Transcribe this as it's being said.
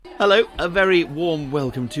Hello, a very warm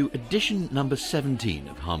welcome to edition number 17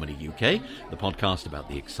 of Harmony UK, the podcast about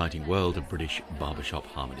the exciting world of British barbershop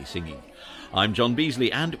harmony singing. I'm John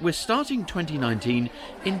Beasley, and we're starting 2019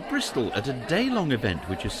 in Bristol at a day-long event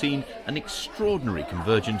which has seen an extraordinary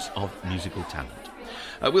convergence of musical talent.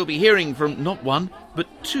 We'll be hearing from not one, but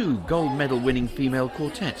two gold medal-winning female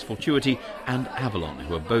quartets, Fortuity and Avalon,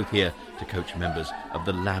 who are both here to coach members of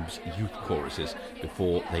the Labs youth choruses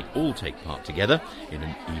before they all take part together in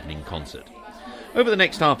an evening concert. Over the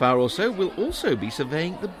next half hour or so, we'll also be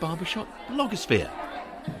surveying the barbershop blogosphere.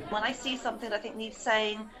 When I see something that I think needs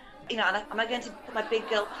saying, am I going to put my big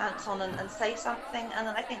girl pants on and say something? And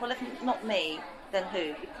then I think, well, if not me, then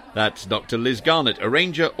who? That's Dr. Liz Garnett,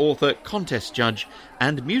 arranger, author, contest judge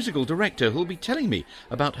and musical director, who'll be telling me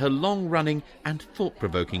about her long-running and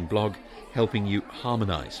thought-provoking blog, Helping You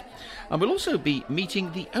Harmonise. And we'll also be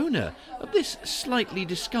meeting the owner of this slightly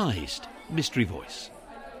disguised mystery voice.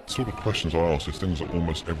 The sort of questions I ask is things that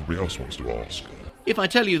almost everybody else wants to ask. If I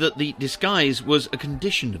tell you that the disguise was a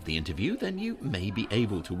condition of the interview, then you may be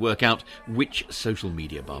able to work out which social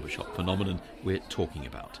media barbershop phenomenon we're talking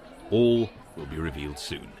about. All will be revealed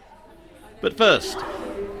soon. But first,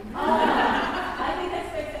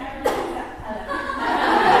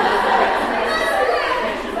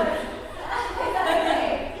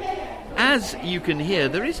 as you can hear,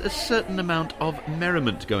 there is a certain amount of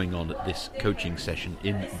merriment going on at this coaching session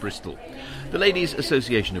in Bristol. The Ladies'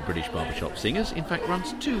 Association of British Barbershop Singers, in fact,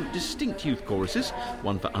 runs two distinct youth choruses,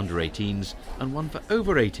 one for under-18s and one for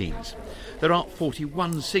over-18s. There are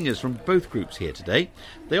 41 singers from both groups here today.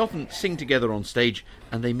 They often sing together on stage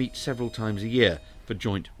and they meet several times a year for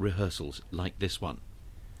joint rehearsals like this one.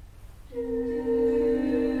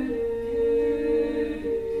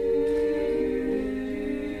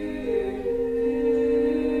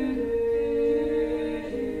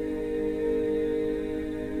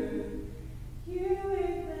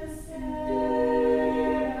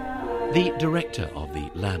 The director of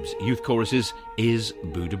the Labs youth choruses is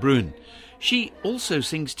Boo de Bruin. She also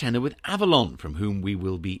sings tenor with Avalon, from whom we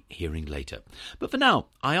will be hearing later. But for now,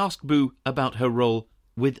 I asked Boo about her role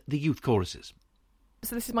with the youth choruses.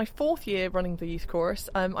 So this is my fourth year running the youth chorus.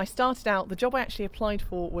 I started out, the job I actually applied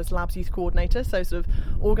for was Labs Youth Coordinator, so sort of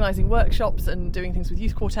organising workshops and doing things with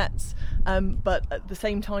youth quartets. But at the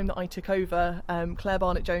same time that I took over, Claire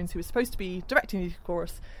Barnett-Jones, who was supposed to be directing the youth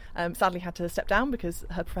chorus, sadly had to step down because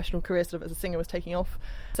her professional career sort of as a singer was taking off.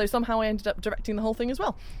 So somehow I ended up directing the whole thing as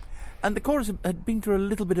well. And the chorus had been through a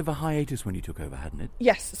little bit of a hiatus when you took over, hadn't it?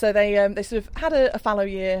 Yes, so they sort of had a fallow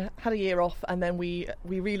year, had a year off, and then we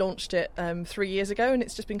relaunched it 3 years ago, and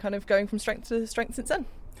it's just been kind of going from strength to strength since then.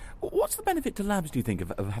 What's the benefit to Labs, do you think,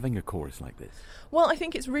 of having a chorus like this? Well, I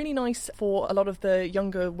think it's really nice for a lot of the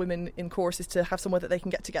younger women in choruses to have somewhere that they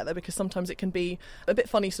can get together, because sometimes it can be a bit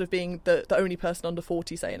funny sort of being the only person under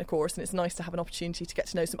 40, say, in a chorus, and it's nice to have an opportunity to get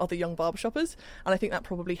to know some other young barbershoppers, and I think that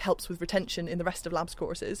probably helps with retention in the rest of Labs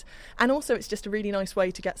choruses. And also it's just a really nice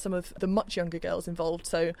way to get some of the much younger girls involved,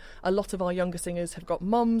 so a lot of our younger singers have got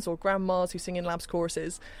mums or grandmas who sing in Labs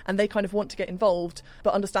choruses, and they kind of want to get involved,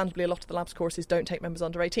 but understandably a lot of the Labs choruses don't take members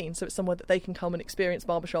under 18, so it's somewhere that they can come and experience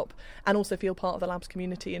barbershop and also feel part of the Labs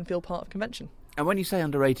community and feel part of convention. And when you say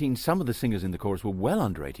under 18, some of the singers in the chorus were well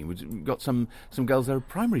under 18. We've got some girls that are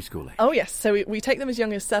primary school age. Oh yes, so we take them as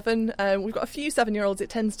young as 7. We've got a few 7-year-olds. It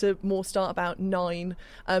tends to more start about 9,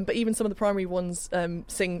 but even some of the primary ones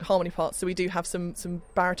sing harmony parts, so we do have some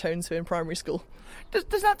baritones who are in primary school.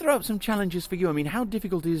 Does that throw up some challenges for you? I mean, how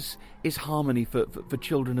difficult is harmony for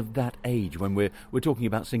children of that age when we're talking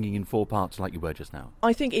about singing in 4 parts like you were just now?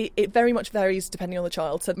 I think it very much varies depending on the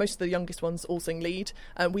child. So most of the youngest ones all sing lead.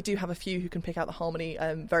 We do have a few who can pick out the harmony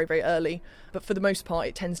very, very early. But for the most part,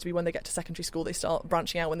 it tends to be when they get to secondary school, they start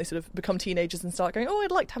branching out, when they sort of become teenagers and start going, oh,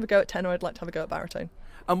 I'd like to have a go at tenor, I'd like to have a go at baritone.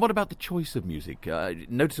 And what about the choice of music?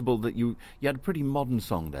 Noticeable that you had a pretty modern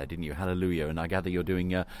song there, didn't you? Hallelujah. And I gather you're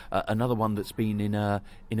doing another one that's been in a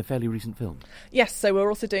fairly recent film. Yes, so we're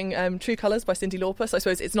also doing True Colours by Cyndi Lauper. So I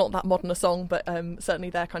suppose it's not that modern a song, but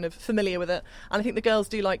certainly they're kind of familiar with it. And I think the girls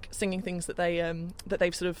do like singing things that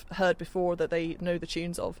they've sort of heard before, that they know the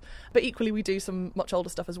tunes of. But equally, we do some much older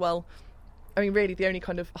stuff as well. I mean, really, the only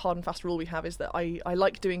kind of hard and fast rule we have is that I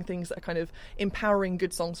like doing things that are kind of empowering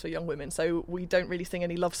good songs for young women. So we don't really sing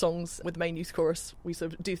any love songs with the main youth chorus. We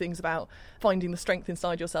sort of do things about finding the strength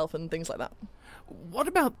inside yourself and things like that. What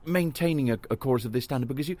about maintaining a chorus of this standard?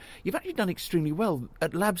 Because you've actually done extremely well.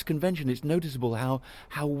 At Labs Convention, it's noticeable how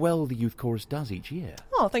well the youth chorus does each year.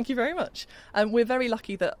 Oh, thank you very much. We're very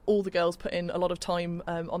lucky that all the girls put in a lot of time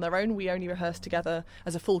on their own. We only rehearse together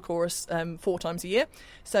as a full chorus 4 times a year.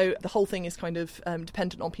 So the whole thing is kind of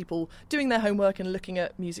dependent on people doing their homework and looking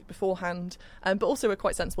at music beforehand. But also we're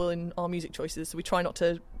quite sensible in our music choices. So we try not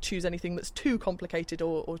to choose anything that's too complicated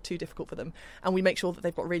or too difficult for them. And we make sure that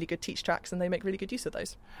they've got really good teach tracks and they make really good use of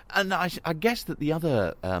those. And I guess that the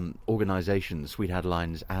other organisations, Sweet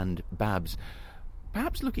Adelines and Babs,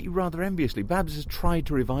 perhaps look at you rather enviously. Babs has tried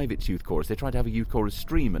to revive its youth chorus. They tried to have a youth chorus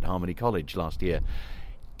stream at Harmony College last year.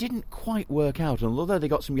 Didn't quite work out, and although they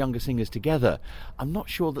got some younger singers together, I'm not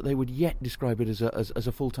sure that they would yet describe it as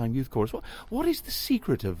a full-time youth chorus. What is the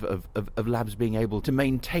secret of Labs being able to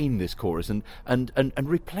maintain this chorus and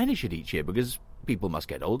replenish it each year? Because people must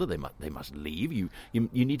get older, they must leave. You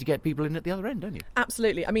need to get people in at the other end, don't you?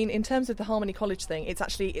 Absolutely. I mean, in terms of the Harmony College thing,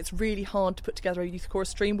 it's really hard to put together a youth chorus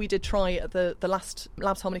stream. We did try at the last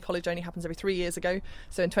Labs Harmony College only happens every 3 years ago.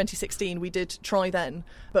 So in 2016 we did try then,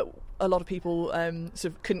 but a lot of people sort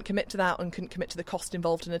of couldn't commit to that and couldn't commit to the cost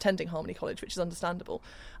involved in attending Harmony College, which is understandable.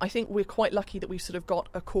 I think we're quite lucky that we've sort of got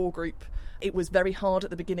a core group. It was very hard at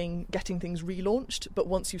the beginning getting things relaunched, but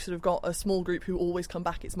once you've sort of got a small group who always come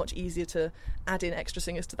back, it's much easier to add in extra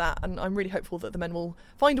singers to that, and I'm really hopeful that the men will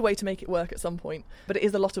find a way to make it work at some point. But it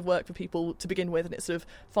is a lot of work for people to begin with, and it's sort of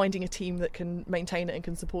finding a team that can maintain it and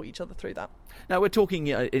can support each other through that. Now, we're talking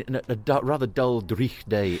in a rather dull Dreich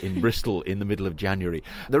day in Bristol in the middle of January.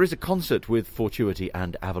 There is a concert with Fortuity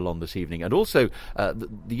and Avalon this evening, and also the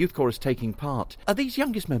youth chorus taking part. Are these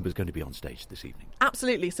youngest members going to be on stage this evening?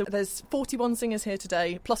 Absolutely. So there's 41 singers here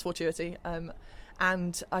today, plus Fortuity.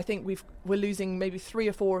 And I think we're losing maybe 3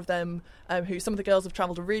 or 4 of them who some of the girls have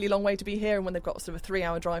travelled a really long way to be here, and when they've got sort of a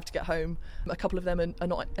 3-hour drive to get home, a couple of them are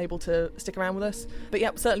not able to stick around with us. But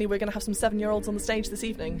yeah, certainly we're going to have some 7-year-olds on the stage this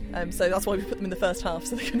evening, so that's why we put them in the first half,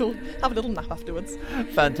 so they can all have a little nap afterwards.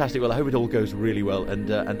 Fantastic. Well, I hope it all goes really well, and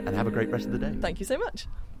have a great rest of the day. Thank you so much.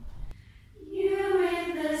 You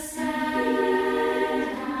in the sand.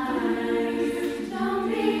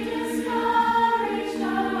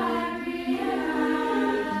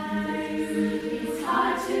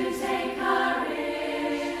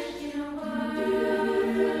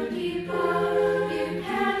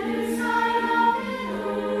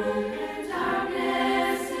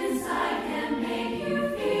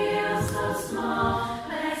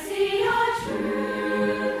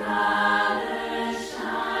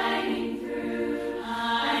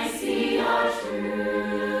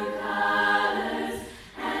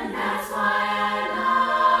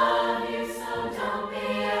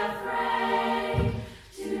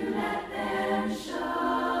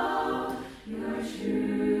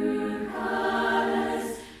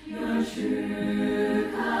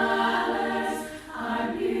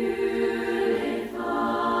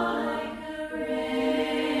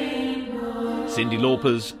 Cyndi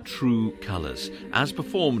Lauper's True Colours, as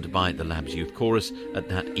performed by the Labs Youth Chorus at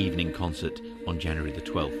that evening concert on January the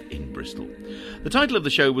 12th in Bristol. The title of the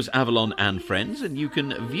show was Avalon and Friends, and you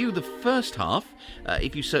can view the first half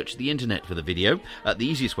if you search the internet for the video. The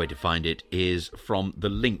easiest way to find it is from the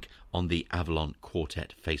link on the Avalon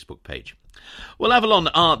Quartet Facebook page. Well, Avalon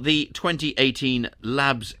are the 2018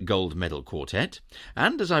 Labs Gold Medal Quartet,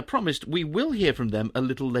 and as I promised, we will hear from them a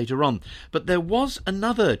little later on. But there was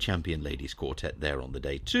another champion ladies quartet there on the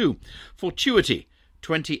day too, Fortuity,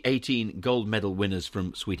 2018 gold medal winners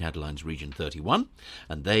from Sweet Adelines Region 31,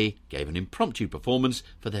 and they gave an impromptu performance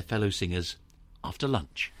for their fellow singers after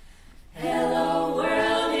lunch. Hello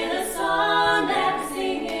world in a song that we're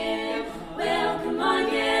singing. Well, come on,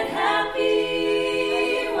 get happy.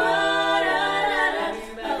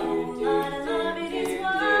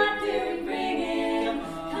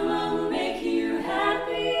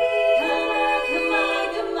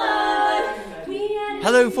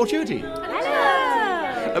 Hello, Fortuity.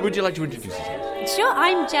 Hello. Would you like to introduce yourself? Sure,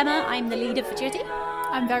 I'm Gemma. I'm the lead of Fortuity.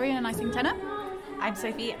 I'm Varian and I sing tenor. I'm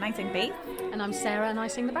Sophie and I sing bass. And I'm Sarah and I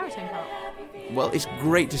sing the baritone part. Well, it's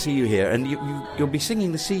great to see you here, and you'll be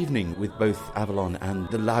singing this evening with both Avalon and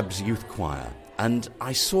the Labs Youth Choir. And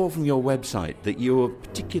I saw from your website that you're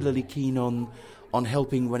particularly keen on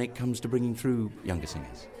helping when it comes to bringing through younger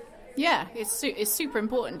singers. Yeah, it's super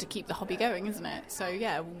important to keep the hobby going, isn't it? So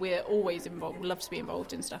yeah, we're always involved. We love to be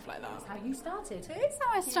involved in stuff like that. That's how you started. It is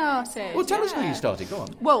how I started. Well, tell us how you started. Go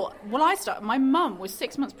on. Well, I started. My mum was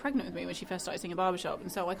 6 months pregnant with me when she first started singing barbershop, and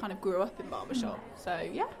so I kind of grew up in barbershop. So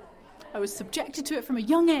yeah, I was subjected to it from a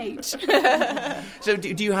young age. So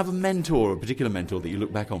do you have a mentor, a particular mentor that you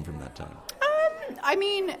look back on from that time? I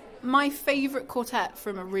mean, My favourite quartet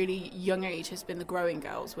from a really young age has been the Growing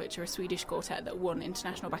Girls, which are a Swedish quartet that won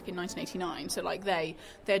international back in 1989. So like they're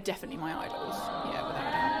definitely my idols. Yeah, without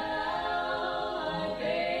a doubt.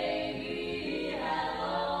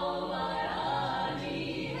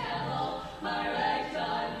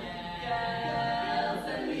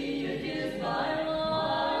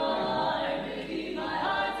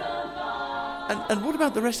 And what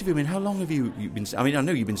about the rest of you? I mean, how long have you been... I mean, I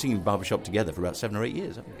know you've been singing Barbershop together for about 7 or 8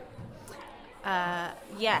 years, haven't you?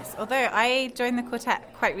 Yes, although I joined the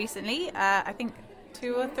quartet quite recently, I think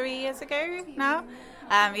 2 or 3 years ago now.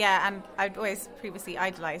 And I'd always previously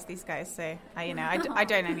idolised these guys, so I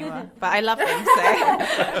don't anymore, but I love them. So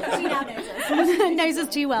She now knows us. Knows us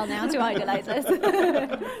too well now to idolise us.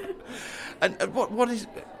 And what is...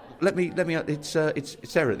 Let me. It's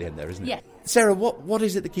Sarah at the end there, isn't it? Yes. Sarah, what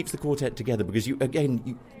is it that keeps the quartet together? Because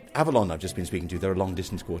Avalon, I've just been speaking to, they're a long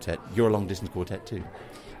distance quartet. You're a long distance quartet too.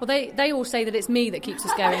 Well, they all say that it's me that keeps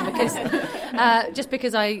us going because just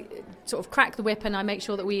because I sort of crack the whip and I make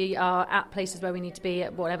sure that we are at places where we need to be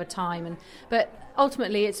at whatever time. But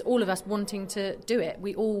ultimately, it's all of us wanting to do it.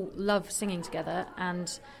 We all love singing together,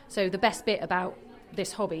 and so the best bit about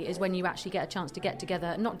this hobby is when you actually get a chance to get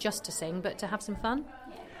together, not just to sing, but to have some fun.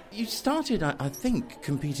 You started, I think,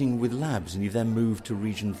 competing with Labs, and you then moved to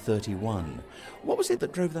Region 31. What was it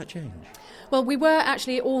that drove that change? Well, we were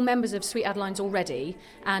actually all members of Sweet Adelines already,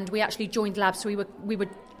 and we actually joined Labs, so we were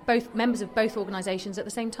both members of both organisations at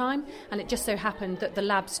the same time, and it just so happened that the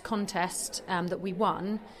Labs contest that we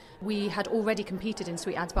won, we had already competed in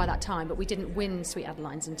Sweet Ads by that time, but we didn't win Sweet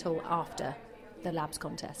Adelines until after the Labs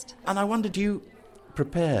contest. And I wondered, do you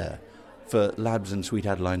prepare for Labs and Sweet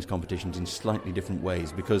Adelines competitions in slightly different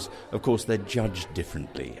ways? Because, of course, they're judged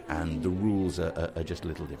differently and the rules are just a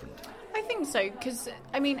little different. I think so, because,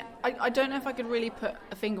 I mean, I don't know if I could really put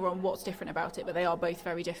a finger on what's different about it, but they are both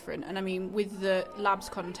very different. And, I mean, with the Labs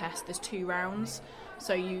contest, there's 2 rounds.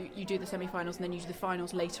 So you do the semi-finals and then you do the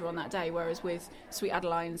finals later on that day, whereas with Sweet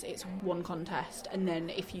Adelines, it's 1 contest. And then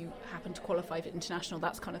if you happen to qualify for international,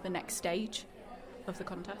 that's kind of the next stage of the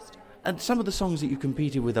contest. And some of the songs that you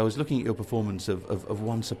competed with, I was looking at your performance of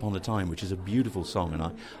Once Upon a Time, which is a beautiful song, and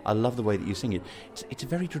I love the way that you sing it. It's a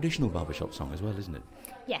very traditional barbershop song as well, isn't it?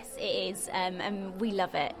 Yes, it is, and we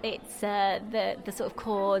love it. It's the sort of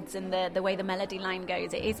chords and the way the melody line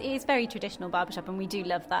goes. It is very traditional barbershop, and we do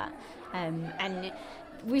love that. And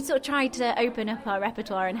we sort of tried to open up our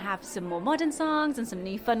repertoire and have some more modern songs and some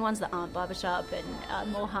new fun ones that aren't barbershop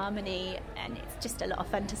and more harmony, and it's just a lot of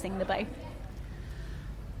fun to sing the both.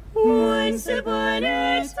 Once upon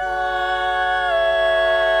a time,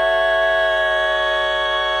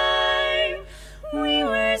 we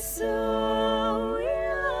were so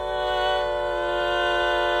in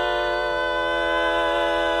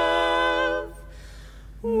love.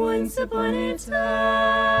 Once upon a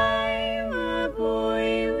time, a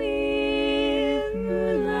boy with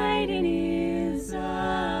moonlight in his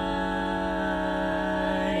eyes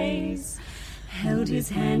held his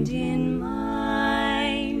hand in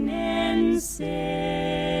mine and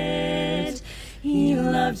said, he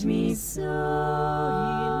loved me so,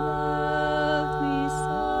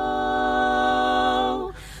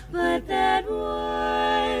 but that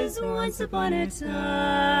was once upon a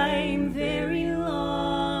time, very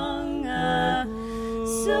long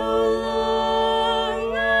so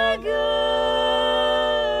long ago.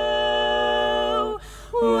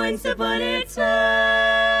 Once upon a time,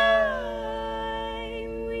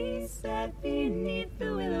 we sat beneath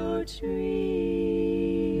the willow tree,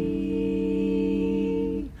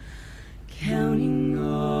 counting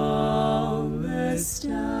all the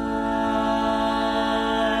stars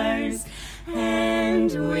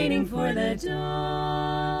and waiting for the dawn.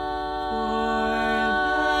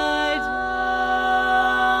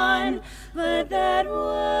 But that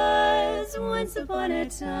was once upon a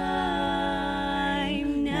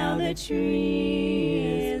time. Now the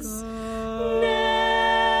tree is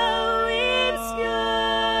now it's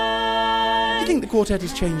gone. Do you think the quartet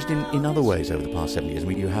has changed in other ways over the past 7 years? I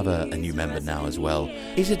mean, you have a new member now as well.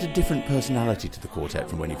 Is it a different personality to the quartet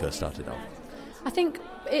from when you first started off? I think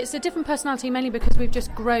it's a different personality mainly because we've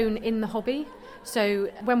just grown in the hobby. So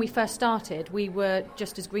when we first started, we were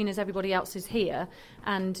just as green as everybody else is here.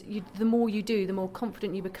 And the more you do, the more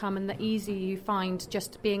confident you become and the easier you find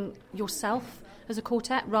just being yourself as a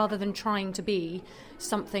quartet rather than trying to be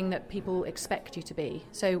something that people expect you to be.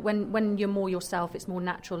 So when you're more yourself, it's more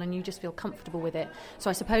natural and you just feel comfortable with it. So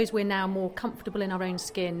I suppose we're now more comfortable in our own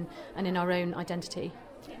skin and in our own identity.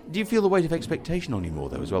 Do you feel the weight of expectation on you more,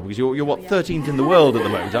 though, as well? Because you're what, 13th in the world at the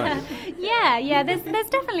moment, aren't you? Yeah, there's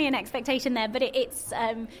definitely an expectation there, but it's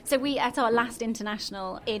so we at our last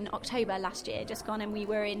international in October last year, just gone, and we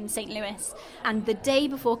were in St. Louis, and the day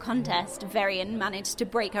before contest, Verian managed to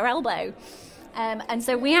break her elbow. And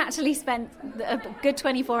so we actually spent a good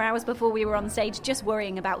 24 hours before we were on stage just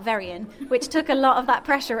worrying about Verian, which took a lot of that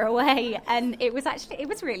pressure away. And it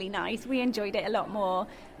was really nice. We enjoyed it a lot more.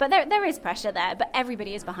 But there is pressure there, but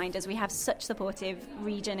everybody is behind us. We have such supportive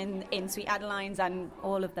region in Sweet Adelines and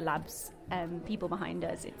all of the labs, people behind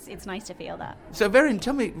us. It's nice to feel that. So, Verian,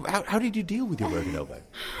 tell me, how did you deal with your broken elbow?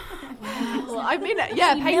 Well, I mean,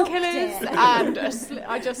 painkillers and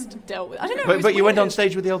I just dealt with it. I don't know. But you went on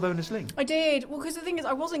stage with the elbow in a sling? I did. Well, because the thing is,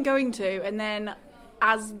 I wasn't going to, and then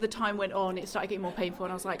as the time went on, it started getting more painful,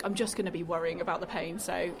 and I was like, I'm just going to be worrying about the pain.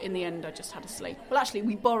 So in the end, I just had a sling. Well, actually,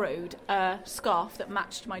 we borrowed a scarf that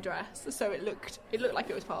matched my dress, so it looked like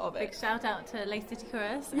it was part of it. Big shout out to Lace City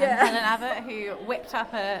Chorus and Helen Abbott, who whipped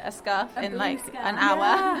up a scarf in like an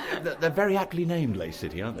hour. Yeah. They're very aptly named, Lace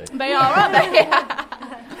City, aren't they? They are, aren't they? Yeah.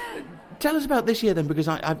 Tell us about this year then, because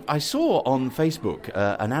I saw on Facebook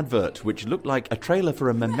an advert which looked like a trailer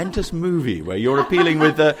for a momentous movie where you're appealing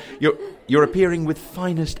with you're appearing with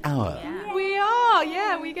Finest Hour. Yeah. We are,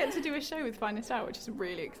 yeah. We get to do a show with Finest Hour, which is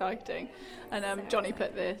really exciting. And Johnny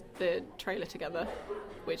put the trailer together,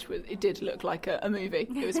 it did look like a movie.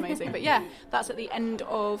 It was amazing. But yeah, that's at the end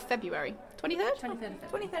of February. 23rd?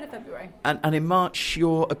 23rd of February. And in March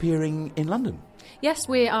you're appearing in London. Yes,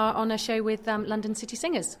 we are on a show with London City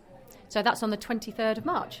Singers. So that's on the 23rd of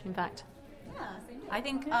March, in fact. I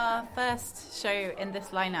think our first show in this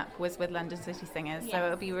lineup was with London City Singers, so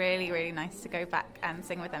it'll be really, really nice to go back and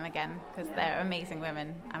sing with them again, because they're amazing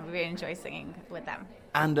women and we really enjoy singing with them.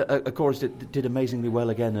 And of course did amazingly well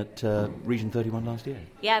again at Region 31 last year.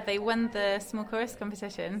 Yeah, they won the small chorus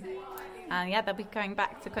competition, and yeah, they'll be going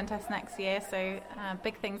back to contest next year, so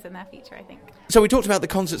big things in their future, I think. So we talked about the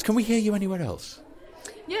concerts. Can we hear you anywhere else?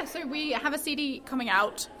 Yeah, so we have a CD coming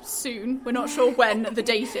out soon. We're not sure when the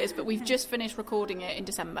date is, but we've just finished recording it in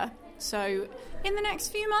December. So in the next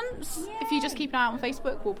few months, if you just keep an eye out on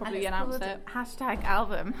Facebook, we'll probably announce it.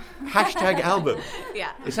 #album. #album.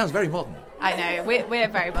 Yeah. It sounds very modern. I know, we're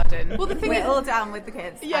very modern. Well, the thing we're all down with the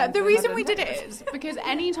kids. Yeah, the reason we did it is because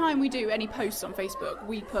any time we do any posts on Facebook,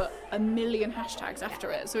 we put 1 million hashtags after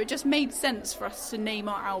it. So it just made sense for us to name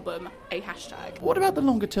our album a hashtag. What about the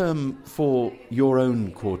longer term for your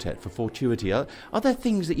own quartet, for Fortuity? Are there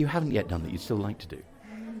things that you haven't yet done that you'd still like to do?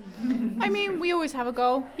 I mean, we always have a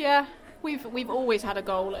goal. Yeah, we've always had a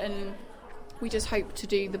goal, and we just hope to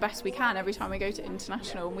do the best we can every time we go to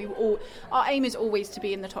international. Our aim is always to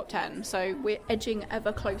be in the top 10, so we're edging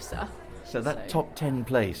ever closer. So that top 10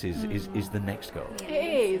 place is the next goal. It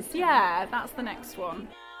is, yeah. That's the next one.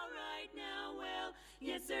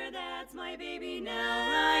 Yes, sir, that's my baby now,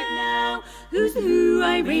 right now. Who's the who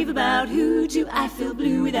I rave about? Who do I feel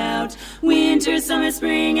blue without? Winter, summer,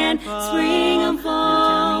 spring, and spring and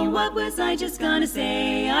fall. What was I just gonna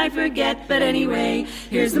say? I forget, but anyway,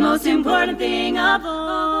 here's the most important thing of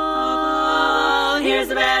all. Here's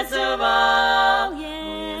the best of all.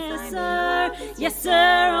 Yes, sir. Yes,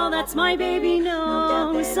 sir. Oh, that's my baby.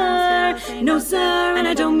 No, sir. No, sir. And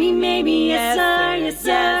I don't mean maybe. Yes, sir. Yes,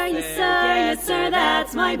 sir. Yes, sir. Yes, sir.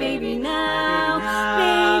 That's my baby now.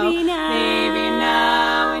 Baby now. Baby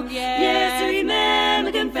now. Yes, sir, ma'am.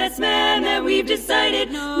 I confess, ma'am, that we've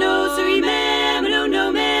decided. No, sir, ma'am. No,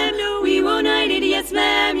 ma'am. No, we won't hide it. Yes,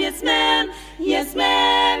 ma'am. Yes, ma'am. Yes,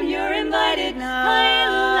 ma'am. You're invited. I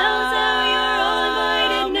love how you're all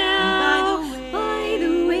invited now. By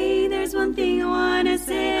the way, there's one thing I wanna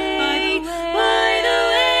say. By the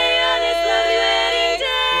way, on this lovely wedding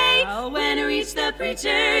day, when I reach the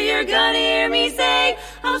preacher, you're gonna hear me say,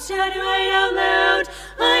 I'll shout it right out loud.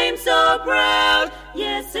 I'm so proud.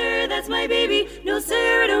 Yes, sir, that's my baby. No,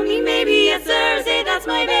 sir, I don't mean maybe. Yes, sir, say that's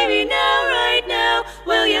my baby now, right now.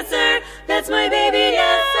 Well, yes, sir, that's my baby.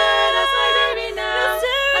 Yes, sir, that's my baby now. No,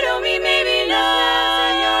 sir, I don't mean maybe. No,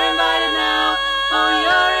 sir, you're invited now. Oh,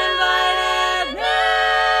 you're invited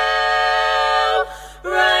now,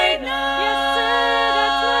 right now. Yes, sir,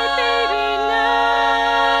 that's my baby now.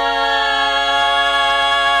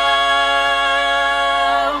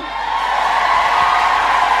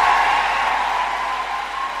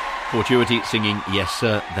 Fortuity singing Yes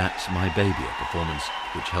Sir, That's My Baby, a performance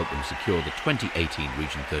which helped them secure the 2018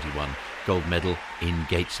 Region 31 gold medal in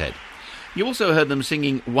Gateshead. You also heard them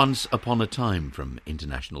singing Once Upon a Time from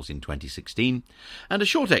internationals in 2016, and a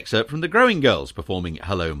short excerpt from the Growing Girls performing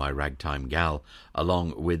Hello My Ragtime Gal,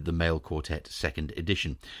 along with the male quartet second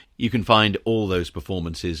edition. You can find all those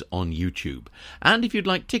performances on YouTube. And if you'd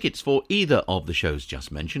like tickets for either of the shows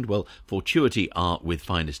just mentioned, well, Fortuity are with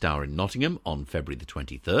Finest Hour in Nottingham on February the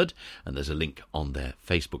 23rd, and there's a link on their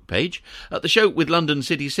Facebook page. The show with London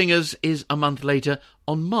City Singers is a month later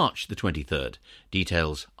on March the 23rd.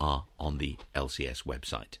 Details are on the LCS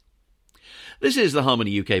website. This is the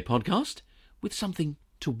Harmony UK podcast with something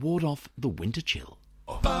to ward off the winter chill.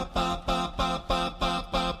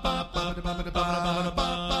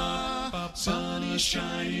 Sun is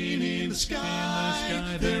shining in the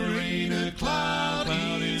sky, there ain't a cloud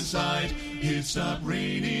inside. It stopped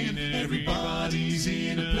raining, everybody's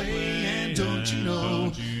in a play, and don't you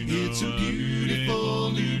know, it's a beautiful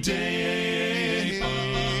new day.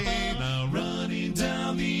 Now running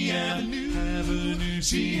down the avenue,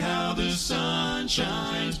 see how the sun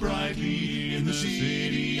shines brightly in the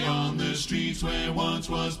city, on the streets where once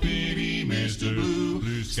was pity. Mr.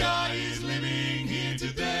 Blue Sky is living here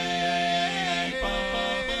today.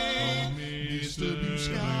 Mr. Blue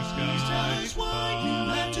Sky is why you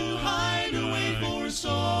had to hide away for so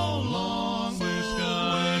long.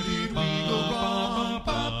 Where did we go wrong?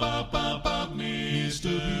 Mr.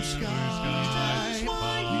 Blue Sky is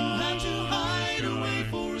why you had to hide away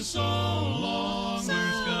for so long.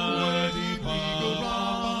 Where did we go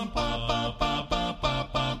wrong?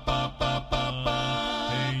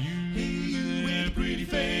 Hey you with a pretty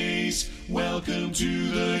face, welcome to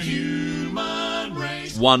the human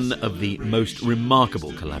race. One of the most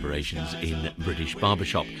remarkable collaborations in British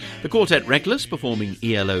barbershop. The quartet Reckless performing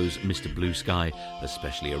ELO's Mr. Blue Sky,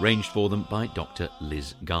 especially arranged for them by Dr.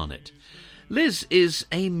 Liz Garnett. Liz is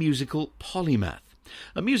a musical polymath.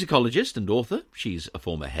 A musicologist and author, she's a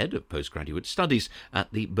former head of postgraduate studies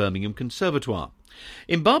at the Birmingham Conservatoire.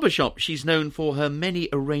 In barbershop, she's known for her many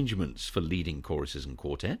arrangements for leading choruses and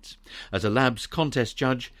quartets, as a Labs contest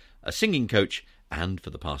judge, a singing coach, and for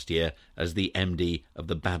the past year as the MD of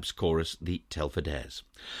the Babs chorus, the Telfordaires.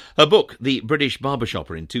 Her book, The British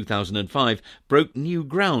Barbershopper in 2005, broke new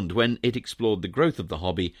ground when it explored the growth of the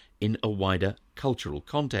hobby in a wider cultural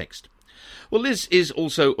context. Well, Liz is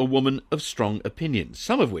also a woman of strong opinions,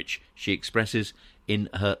 some of which she expresses in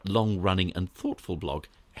her long-running and thoughtful blog,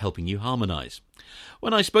 Helping You Harmonise.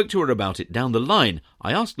 When I spoke to her about it down the line,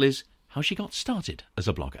 I asked Liz how she got started as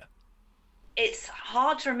a blogger. It's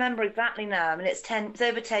hard to remember exactly now. I mean, it's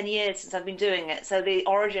over 10 years since I've been doing it, so the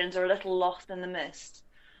origins are a little lost in the mist.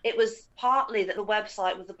 It was partly that the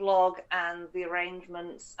website with the blog and the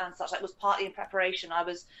arrangements and such, that was partly in preparation. I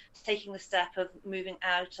was taking the step of moving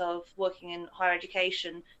out of working in higher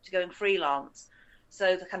education to going freelance.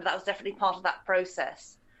 So that was definitely part of that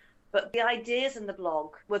process. But the ideas in the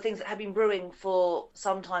blog were things that had been brewing for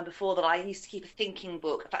some time before that. I used to keep a thinking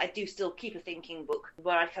book. In fact, I do still keep a thinking book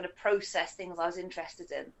where I kind of process things I was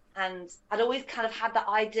interested in. And I'd always kind of had that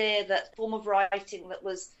idea that form of writing that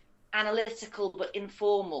was analytical but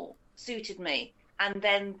informal suited me. And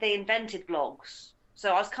then they invented blogs. So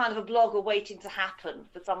I was kind of a blogger waiting to happen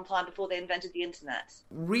for some time before they invented the internet.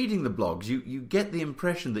 Reading the blogs, you get the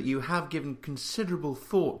impression that you have given considerable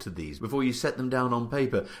thought to these before you set them down on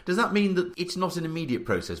paper. Does that mean that it's not an immediate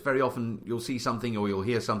process? Very often you'll see something or you'll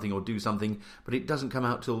hear something or do something, but it doesn't come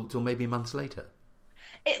out till maybe months later.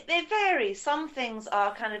 It varies. Some things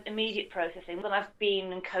are kind of immediate processing. When I've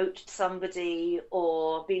been and coached somebody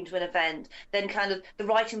or been to an event, then kind of the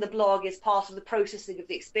writing the blog is part of the processing of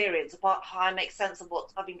the experience, apart how I make sense of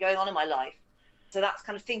what I've been going on in my life. So that's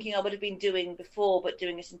kind of thinking I would have been doing before, but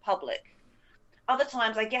doing it in public. Other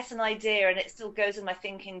times I get an idea and it still goes in my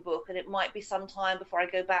thinking book, and it might be some time before I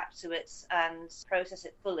go back to it and process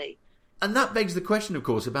it fully. And that begs the question, of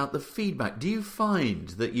course, about the feedback. Do you find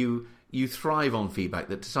that you thrive on feedback,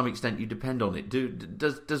 that to some extent you depend on it?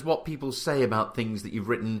 Does what people say about things that you've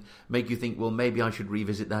written make you think, well, maybe I should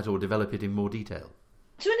revisit that or develop it in more detail?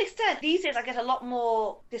 To an extent, these days I get a lot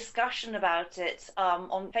more discussion about it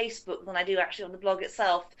on Facebook than I do actually on the blog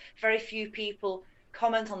itself. Very few people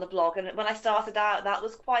comment on the blog, and when I started out, that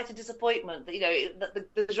was quite a disappointment. That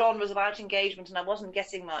the genre was about engagement and I wasn't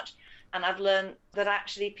getting much. And I've learned that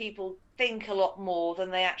actually people think a lot more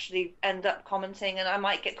than they actually end up commenting, and I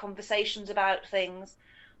might get conversations about things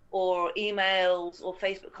or emails or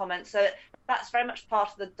Facebook comments. So that's very much part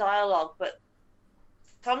of the dialogue, but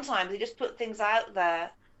sometimes they just put things out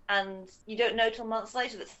there and you don't know till months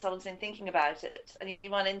later that someone's been thinking about it, and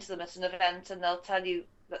you run into them at an event and they'll tell you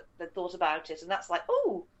that they thought about it, and that's like,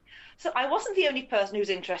 oh, so I wasn't the only person who's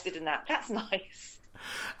interested in that. That's nice.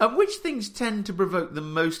 And which things tend to provoke the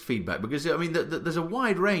most feedback? Because, I mean, there's a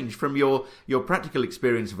wide range from your practical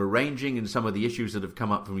experience of arranging and some of the issues that have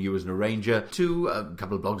come up from you as an arranger to a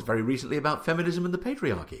couple of blogs very recently about feminism and the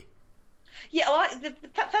patriarchy. Yeah, well, the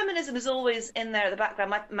feminism is always in there at the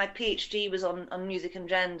background. My PhD was on music and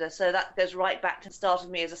gender, so that goes right back to the start of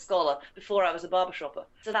me as a scholar before I was a barbershopper.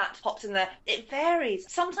 So that pops in there. It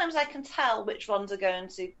varies. Sometimes I can tell which ones are going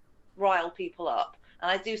to rile people up, and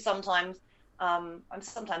I do sometimes. I'm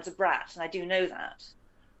sometimes a brat, and I do know that.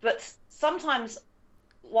 But sometimes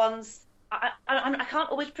ones I can't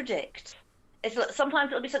always predict.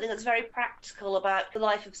 Sometimes it'll be something that's very practical about the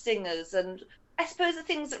life of singers, and I suppose the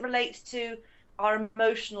things that relate to our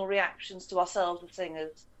emotional reactions to ourselves as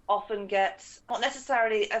singers often get not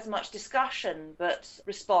necessarily as much discussion, but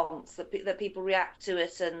response, that people react to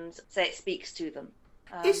it and say it speaks to them.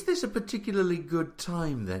 Is this a particularly good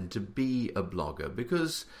time then to be a blogger?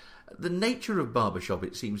 Because the nature of barbershop,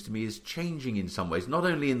 it seems to me, is changing in some ways, not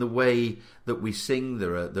only in the way that we sing,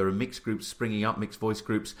 there are mixed groups springing up, mixed voice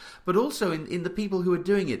groups, but also in the people who are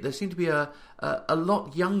doing it. There seem to be a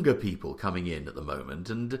lot younger people coming in at the moment,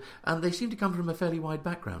 and they seem to come from a fairly wide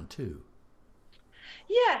background too.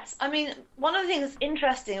 Yes, I mean, one of the things that's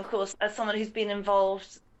interesting, of course, as someone who's been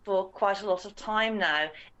involved for quite a lot of time now,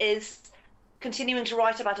 is continuing to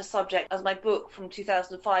write about a subject as my book from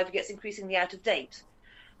 2005 gets increasingly out of date.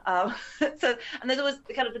 And there's always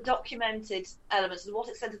kind of the documented elements, and to what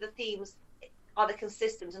extent of the themes are they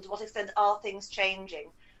consistent, and to what extent are things changing.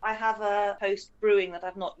 I have a post brewing that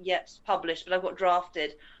I've not yet published, but I've got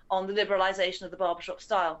drafted, on the liberalisation of the barbershop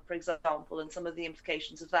style, for example, and some of the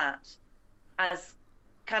implications of that, as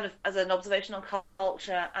an observation on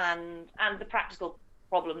culture and the practical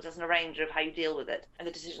problems as an arranger of how you deal with it and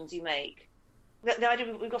the decisions you make. The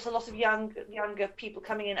idea we've got a lot of younger people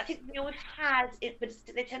coming in. I think we always had it, but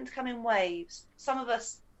they tend to come in waves. Some of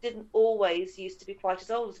us didn't always used to be quite as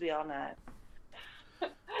old as we are now.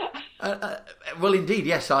 Well, indeed,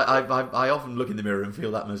 yes. I often look in the mirror and feel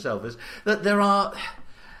that myself. There are,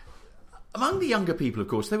 among the younger people, of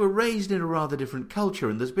course, they were raised in a rather different culture,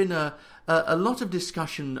 and there's been a lot of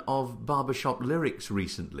discussion of barbershop lyrics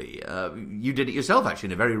recently. You did it yourself, actually,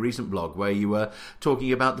 in a very recent blog where you were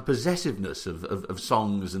talking about the possessiveness of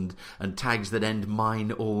songs and tags that end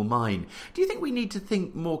mine, all mine. Do you think we need to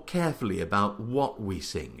think more carefully about what we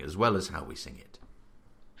sing as well as how we sing it?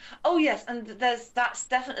 Oh yes, and that's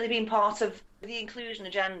definitely been part of the inclusion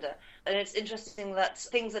agenda, and it's interesting that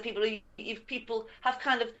things that people have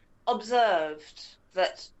kind of observed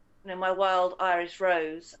that, my wild Irish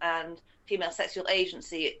rose and female sexual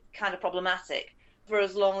agency kind of problematic for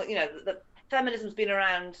as long. The feminism's been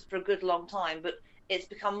around for a good long time, but it's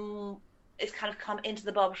kind of come into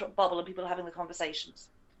the barbershop bubble, and people are having the conversations,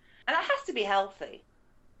 and that has to be healthy.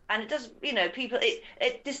 And it does, people.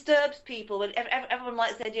 It disturbs people when everyone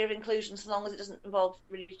likes the idea of inclusion, so long as it doesn't involve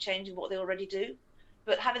really changing what they already do.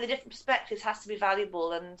 But having the different perspectives has to be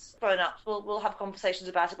valuable, and grown-ups, we'll have conversations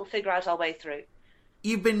about it. We'll figure out our way through.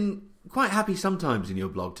 You've been quite happy sometimes in your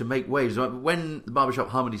blog to make waves. When the Barbershop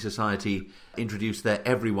Harmony Society introduced their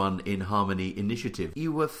Everyone in Harmony initiative,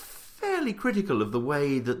 you were fairly critical of the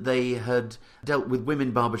way that they had dealt with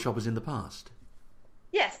women barbershoppers in the past.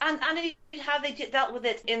 Yes, and how they dealt with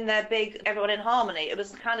it in their big Everyone in Harmony. It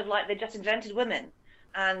was kind of like they just invented women,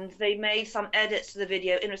 and they made some edits to the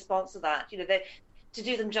video in response to that. To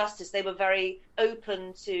do them justice, they were very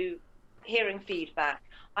open to hearing feedback.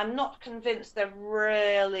 I'm not convinced they've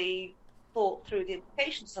really thought through the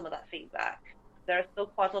implications of some of that feedback. There are still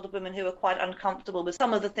quite a lot of women who are quite uncomfortable with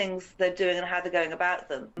some of the things they're doing and how they're going about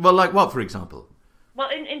them. Well, like what, for example? Well,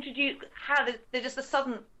 introduce how they're just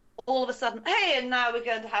all of a sudden, hey, and now we're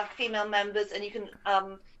going to have female members, and you can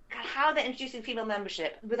how they're introducing female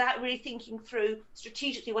membership without really thinking through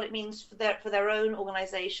strategically what it means for their own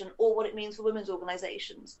organisation or what it means for women's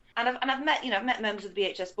organisations. And I've met members of the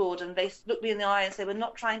BHS board, and they look me in the eye and say, we're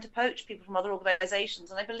not trying to poach people from other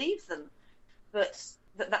organisations, and I believe them, but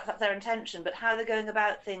that's their intention. But how they're going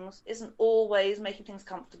about things isn't always making things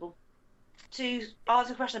comfortable. To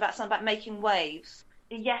ask a question about making waves,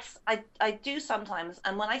 yes, I do sometimes,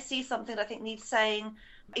 and when I see something that I think needs saying,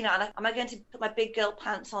 am I going to put my big girl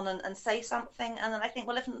pants on and say something? And then I think,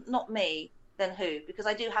 well, if not me, then who? Because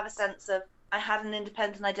I do have a sense of, I had an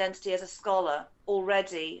independent identity as a scholar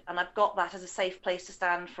already, and I've got that as a safe place to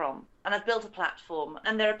stand from. And I've built a platform,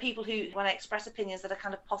 and there are people who, when I express opinions that are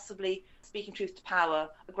kind of possibly speaking truth to power,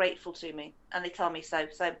 are grateful to me, and they tell me so.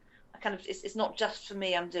 So it's not just for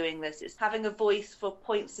me I'm doing this. It's having a voice for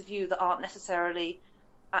points of view that aren't necessarily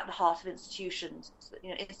at the heart of institutions.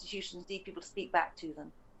 Institutions need people to speak back to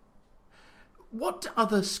them. What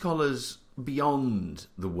other scholars beyond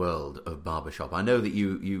the world of barbershop? I know that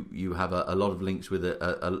you have a lot of links with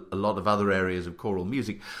a lot of other areas of choral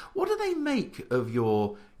music. What do they make of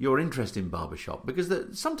your interest in barbershop? Because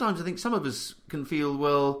sometimes I think some of us can feel,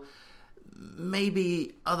 well,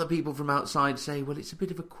 maybe other people from outside say, well, it's a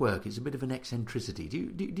bit of a quirk, it's a bit of an eccentricity. Do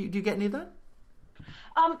you get any of that?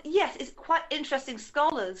 Yes, it's quite interesting.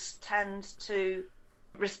 Scholars tend to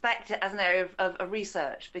respect it as an area of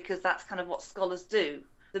research, because that's kind of what scholars do.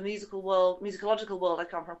 The musicological world I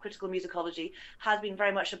come from, critical musicology, has been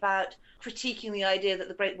very much about critiquing the idea that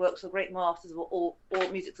the great works of great masters were all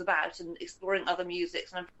music's about, and exploring other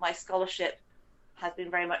musics. And my scholarship has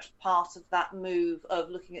been very much part of that move of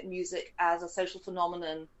looking at music as a social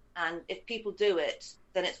phenomenon, and if people do it,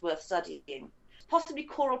 then it's worth studying. Possibly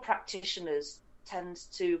choral practitioners tend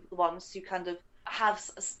to be the ones who kind of have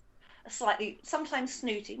a slightly, sometimes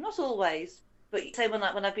snooty, not always, but say when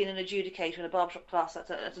I've been an adjudicator in a barbershop class at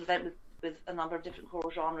an event with a number of different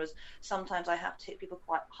choral genres, sometimes I have to hit people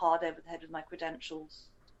quite hard over the head with my credentials.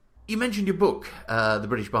 You mentioned your book, The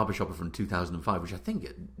British Barbershopper from 2005, which I think,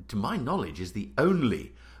 to my knowledge, is the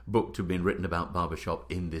only book to have been written about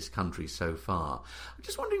barbershop in this country so far. I'm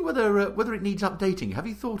just wondering whether it needs updating. Have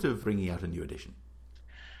you thought of bringing out a new edition?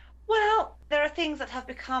 Well, there are things that have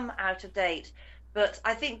become out of date, but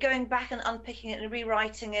I think going back and unpicking it and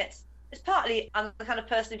rewriting it, it's partly I'm the kind of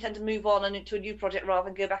person who tends to move on and into a new project rather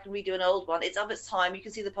than go back and redo an old one. It's of its time. You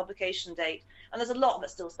can see the publication date, and there's a lot that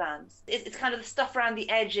still stands. It's kind of the stuff around the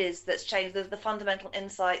edges that's changed. There's the fundamental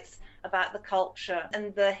insights about the culture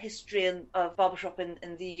and the history of barbershop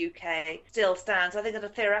in the UK still stands. I think at a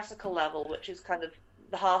theoretical level, which is kind of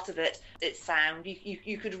the heart of it, it's sound.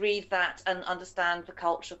 You could read that and understand the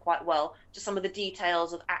culture quite well. Just some of the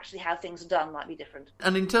details of actually how things are done might be different.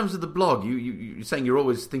 And in terms of the blog, you're saying you're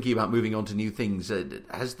always thinking about moving on to new things.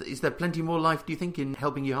 Is there plenty more life, do you think, in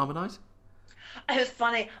helping you harmonise? It was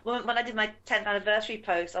funny. When I did my 10th anniversary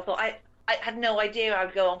post, I thought I had no idea I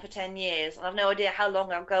would go on for 10 years, and I've no idea how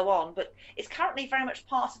long I'll go on. But it's currently very much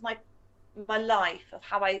part of my life, of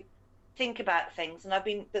how I think about things, and I've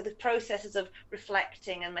been the processes of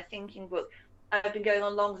reflecting and my thinking book, I've been going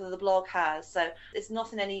on longer than the blog has, so it's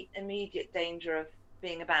not in any immediate danger of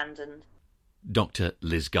being abandoned. Dr.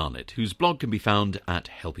 Liz Garnett, whose blog can be found at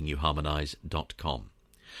helpingyouharmonise.com.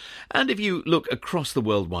 And if you look across the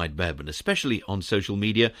World Wide Web, and especially on social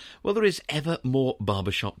media, well, there is ever more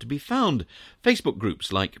barbershop to be found. Facebook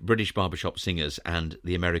groups like British Barbershop Singers and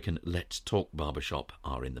the American Let's Talk Barbershop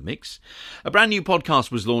are in the mix. A brand new podcast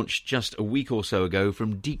was launched just a week or so ago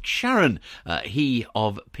from Deke Sharon, he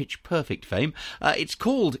of Pitch Perfect fame. It's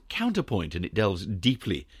called Counterpoint, and it delves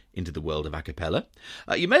deeply into the world of a cappella.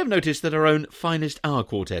 You may have noticed that our own Finest Hour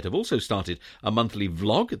Quartet have also started a monthly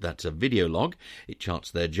vlog. That's a video log. It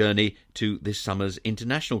charts their journey to this summer's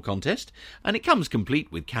international contest, and it comes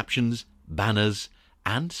complete with captions, banners,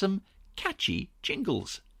 and some catchy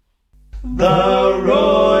jingles. The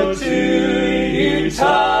road to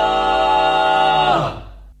Utah.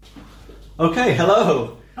 Okay,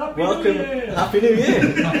 hello. Welcome. Happy New Year.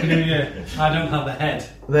 Happy New Year. I don't have a head.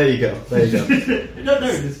 There you go. No,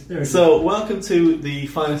 there it is. So, welcome to the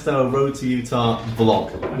Finest Hour Road to Utah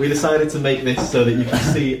vlog. We decided to make this so that you can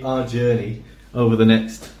see our journey over the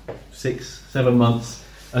next 6-7 months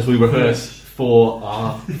as we rehearse for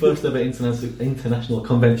our first ever international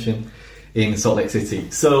convention in Salt Lake City.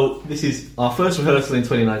 So, this is our first rehearsal in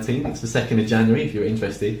 2019. It's the 2nd of January if you're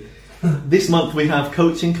interested. This month we have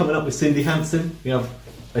coaching coming up with Cindy Hansen. We have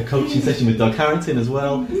a coaching session with Doug Harrington as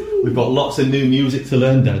well. We've got lots of new music to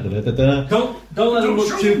learn. Don't let them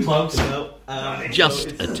look too close.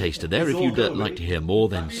 Just a taster there. If you'd like to hear more,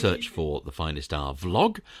 then search for the Finest Hour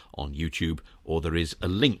vlog on YouTube, or there is a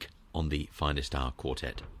link on the Finest Hour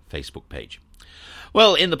Quartet Facebook page.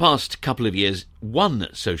 Well, in the past couple of years, one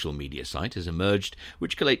social media site has emerged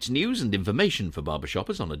which collates news and information for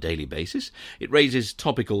barbershoppers on a daily basis. It raises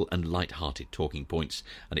topical and light-hearted talking points,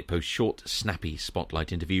 and it posts short, snappy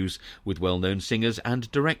spotlight interviews with well-known singers and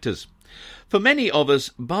directors. For many of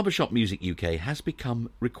us, Barbershop Music UK has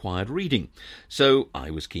become required reading, so I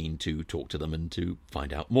was keen to talk to them and to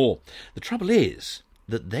find out more. The trouble is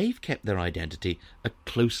that they've kept their identity a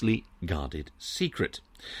closely guarded secret.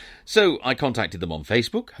 So I contacted them on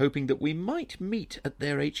Facebook, hoping that we might meet at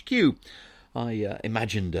their HQ. I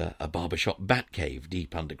imagined a barbershop bat cave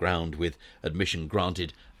deep underground, with admission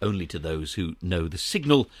granted only to those who know the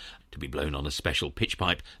signal, to be blown on a special pitch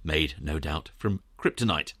pipe made, no doubt, from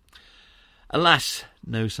kryptonite. Alas,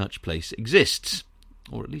 no such place exists,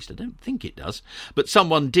 or at least I don't think it does, but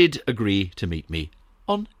someone did agree to meet me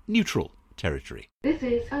on neutral territory. This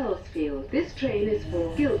is Earlsfield. This train is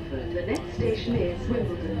for Guildford. The next station is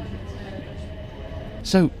Wimbledon.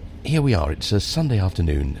 So, here we are. It's a Sunday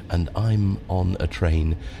afternoon, and I'm on a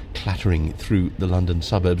train clattering through the London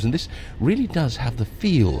suburbs, and this really does have the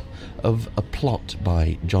feel of a plot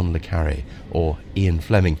by John le Carré or Ian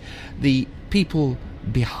Fleming. The people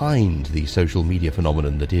behind the social media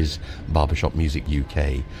phenomenon that is Barbershop Music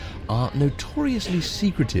UK are notoriously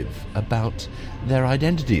secretive about their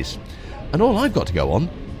identities, and all I've got to go on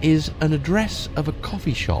is an address of a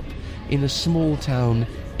coffee shop in a small town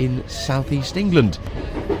in southeast England.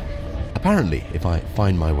 Apparently, if I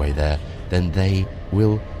find my way there, then they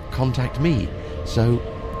will contact me. So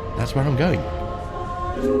that's where I'm going.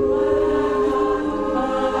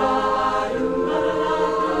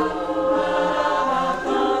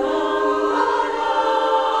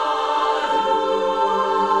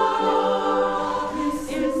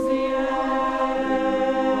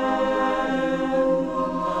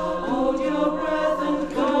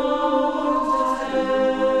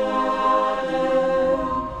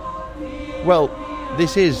 Well,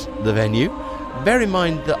 this is the venue. Bear in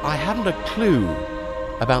mind that I haven't a clue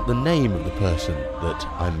about the name of the person that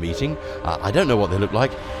I'm meeting. I don't know what they look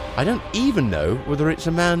like. I don't even know whether it's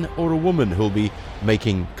a man or a woman who'll be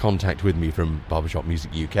making contact with me from Barbershop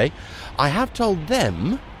Music UK. I have told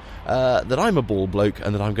them that I'm a bald bloke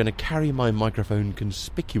and that I'm going to carry my microphone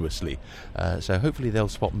conspicuously. So hopefully they'll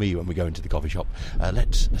spot me when we go into the coffee shop.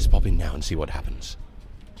 Let's pop in now and see what happens.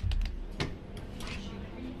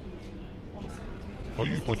 Are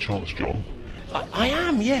you by chance John? I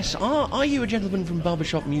am, yes. Are you a gentleman from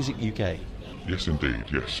Barbershop Music UK? Yes, indeed,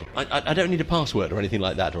 yes. I don't need a password or anything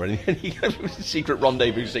like that, or any secret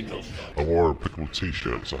rendezvous signal. I wore a pickled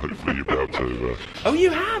T-shirt, so hopefully you'll be able to... Oh, you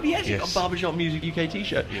have? Yes, you've got a Barbershop Music UK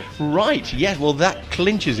T-shirt. Yes. Right, yes, well, that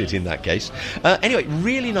clinches it in that case. Anyway,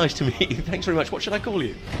 really nice to meet you. Thanks very much. What should I call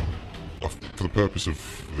you? For the purpose of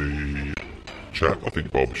the chat, I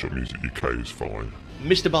think Barbershop Music UK is fine.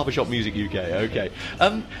 Mr. Barbershop Music UK, okay.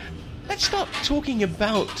 Let's start talking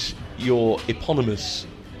about your eponymous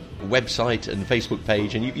website and Facebook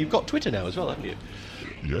page, and you've got Twitter now as well, haven't you?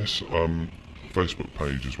 Yes, Facebook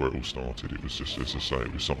page is where it all started. It was just, as I say,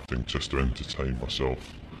 it was something just to entertain myself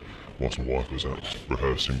whilst my wife was out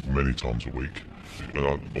rehearsing many times a week. And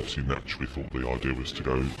I obviously naturally thought the idea was to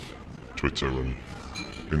go Twitter and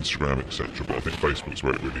Instagram, etc. But I think Facebook's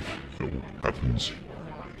where it all happens.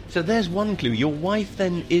 So there's one clue. Your wife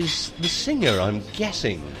then is the singer, I'm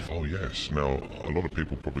guessing. Oh yes. Now a lot of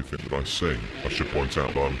people probably think that I sing. I should point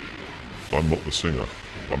out that I'm not the singer.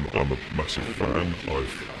 I'm a massive fan. I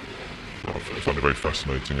find it very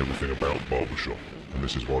fascinating, everything about barbershop, and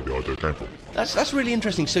this is why the idea came from. That's really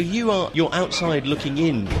interesting. So you're outside looking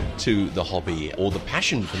in to the hobby or the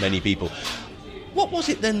passion for many people. What was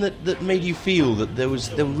it then that made you feel that there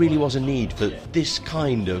really was a need for this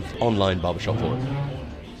kind of online barbershop forum?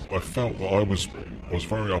 I felt that I was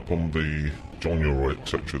very up on the genre,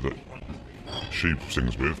 etc. that she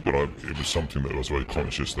sings with, but it was something that I was very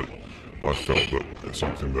conscious that I felt that it's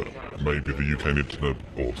something that maybe the UK needed to know,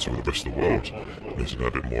 or so the rest of the world needed to know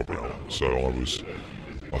a bit more about. So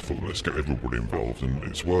I thought, let's get everybody involved, and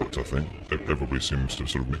it's worked, I think. Everybody seems to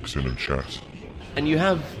sort of mix in and chat. And you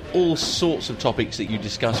have all sorts of topics that you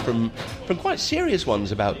discuss, from quite serious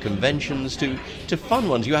ones about conventions to fun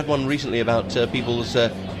ones. You had one recently about people's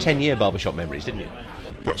 10-year barbershop memories, didn't you?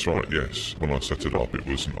 That's right, yes. When I set it up,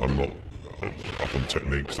 I'm not up on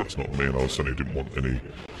techniques, that's not me, and I certainly didn't want any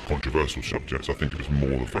controversial subjects. I think it was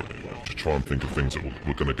more the fact to try and think of things that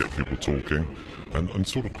were going to get people talking, and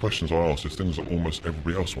sort of questions I ask is things that almost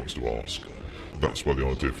everybody else wants to ask. That's where the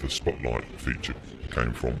idea for the Spotlight feature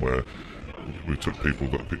came from, where we took people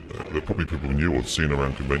that probably people knew or had seen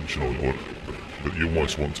around convention, or that you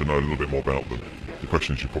almost want to know a little bit more about them. The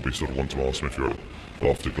questions you probably sort of want to ask them if you're at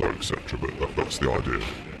Afterglow, etc. But that's the idea.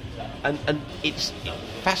 And it's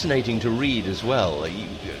fascinating to read as well.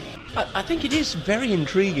 I think it is very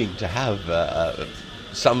intriguing to have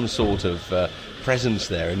some sort of presence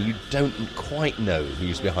there, and you don't quite know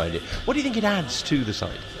who's behind it. What do you think it adds to the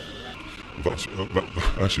site?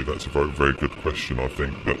 Actually, that's a very, very good question. I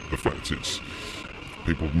think that the fact it's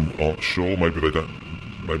people aren't sure, maybe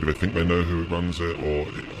they think they know who runs it, or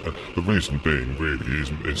the reason being really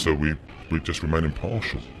is so we just remain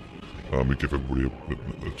impartial. We give everybody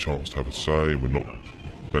a chance to have a say. We're not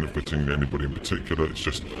benefiting anybody in particular. It's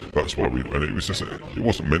just that's why and it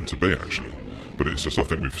wasn't meant to be actually, but it's just I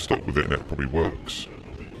think we've stuck with it and it probably works.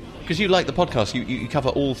 Because you like the podcast, you cover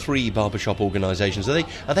all three barbershop organisations. Are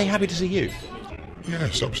they happy to see you?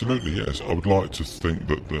 Yes, absolutely, yes. I would like to think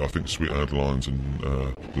that I think Sweet Adelines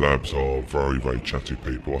and Labs are very, very chatty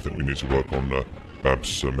people. I think we need to work on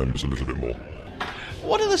Babs members a little bit more.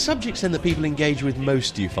 What are the subjects then that people engage with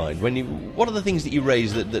most, do you find? What are the things that you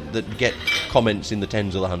raise that get comments in the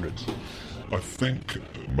tens or the hundreds? I think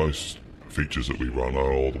most features that we run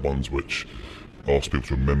are the ones which ask people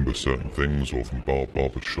to remember certain things, or from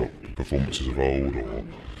barbershop performances of old, or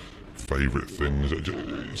favourite things.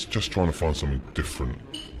 It's just trying to find something different,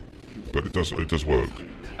 but it does work.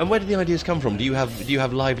 And where do the ideas come from? Do you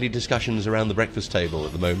have lively discussions around the breakfast table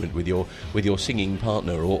at the moment with your singing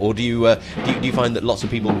partner, or do you find that lots of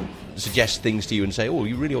people suggest things to you and say, "Oh,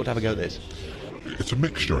 you really ought to have a go at this"? It's a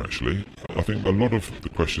mixture, actually. I think a lot of the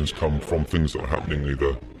questions come from things that are happening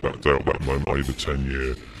either that day or that moment, i.e. the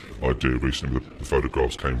 10-year idea recently. The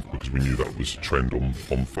photographs came because we knew that was a trend on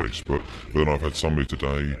Facebook. But then I've had somebody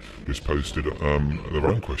today who's posted their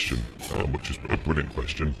own question, which is a brilliant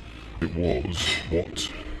question. It was,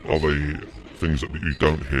 what are the things that you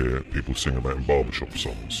don't hear people sing about in barbershop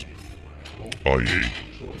songs? I.e.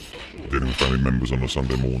 dealing with family members on a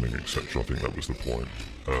Sunday morning, etc. I think that was the point.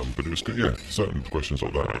 But it was good, yeah, certain questions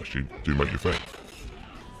like that actually do make you think.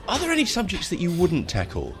 Are there any subjects that you wouldn't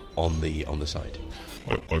tackle on the site?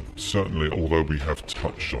 I certainly, although we have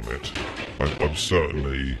touched on it, I'm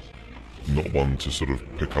certainly not one to sort of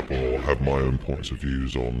pick up or have my own points of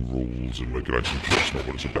views on rules and regulations. That's not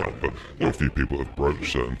what it's about. But there are a few people that have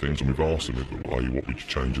broached certain things, and we've asked them, what would you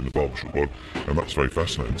change in the barbershop world? And that's very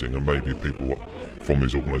fascinating. And maybe people from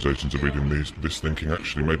these organisations are reading this thinking,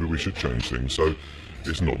 actually, maybe we should change things. So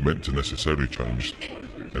it's not meant to necessarily change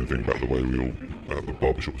anything about the way the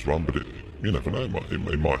barbershops run, but you never know,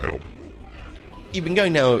 it might help. You've been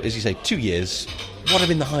going now, as you say, 2 years. What have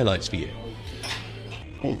been the highlights for you?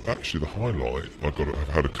 Well, actually, the highlight, I've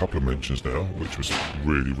had a couple of mentions now, which was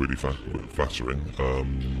really, really flattering.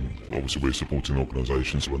 Obviously, we're supporting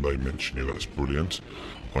organisations, so when they mention you, that's brilliant.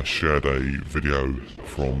 I shared a video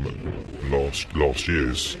from last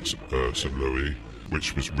year's St. Louis,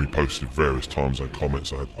 which was reposted various times and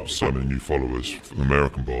comments. I had so many new followers from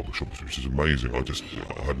American barbershops, which is amazing. I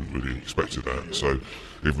hadn't really expected that. So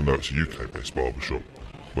even though it's a UK-based barbershop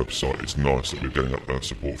website, it's nice that we're getting that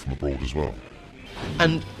support from abroad as well.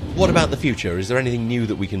 And what about the future? Is there anything new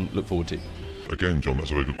that we can look forward to? Again, John,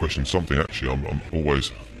 that's a very good question. Something actually I'm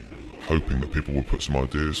always hoping that people will put some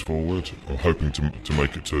ideas forward. I'm hoping to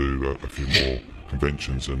make it to a few more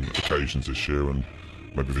conventions and occasions this year, and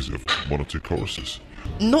maybe visit one or two choruses.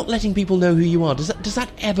 Not letting people know who you are, does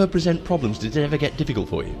that ever present problems? Did it ever get difficult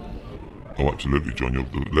for you? Oh, absolutely, John. The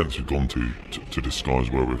lengths we've gone to disguise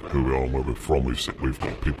who we are and where we're from. We've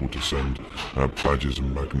got people to send badges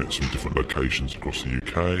and magnets from different locations across the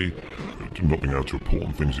UK, not being able to report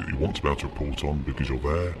on things that you want to be able to report on because you're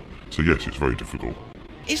there. So yes, it's very difficult.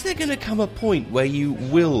 Is there going to come a point where you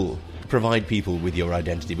will provide people with your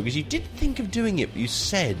identity? Because you did think of doing it, you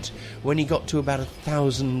said, when you got to about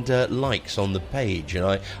 1,000 likes on the page, and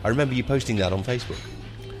I remember you posting that on Facebook.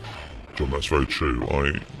 John, that's very true.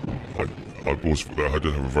 I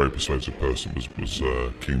did have a very persuasive person was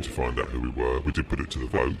keen to find out who we were. We did put it to the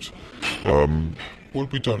vote. Well,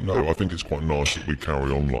 we don't know. I think it's quite nice that we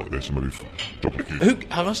carry on like this and maybe drop a few.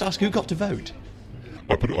 I must ask, who got to vote?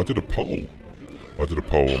 I did a poll. I did a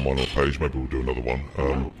poll on my page. Maybe we'll do another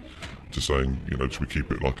one. To saying, should we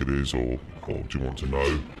keep it like it is, or do you want to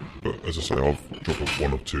know? But as I say, I'll drop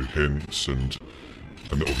one or two hints, and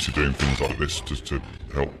obviously doing things like this just to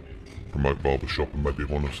help promote barbershop, and maybe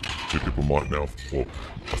one or two people might now. Well,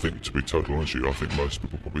 I think, to be totally honest with you, I think most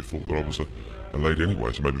people probably thought that I was a lady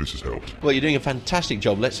anyway, so maybe this has helped. Well, you're doing a fantastic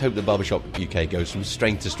job. Let's hope that Barbershop UK goes from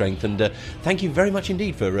strength to strength, and thank you very much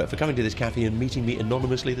indeed for coming to this cafe and meeting me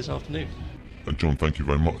anonymously this afternoon. And John, thank you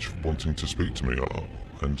very much for wanting to speak to me.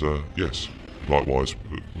 And yes, likewise,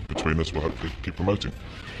 between us, we'll hopefully keep promoting.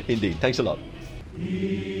 Indeed. Thanks a lot.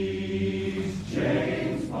 He's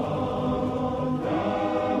James Bond,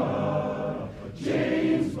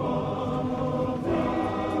 James Bond,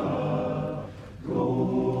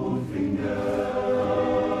 Goldfinger.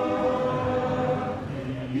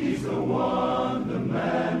 He's the one, the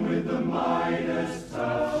man with the Midas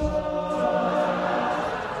touch,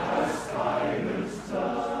 the spider's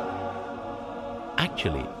touch.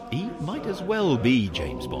 Actually, he might as well be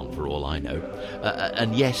James Bond for all I know.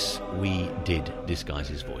 And yes, we did disguise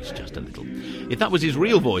his voice just a little. If that was his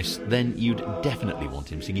real voice, then you'd definitely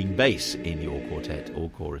want him singing bass in your quartet or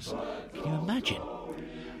chorus. Can you imagine?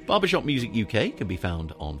 Barbershop Music UK can be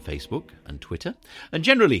found on Facebook and Twitter, and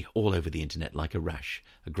generally all over the internet like a rash.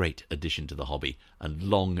 A great addition to the hobby, and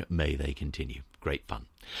long may they continue. Great fun.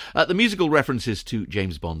 The musical references to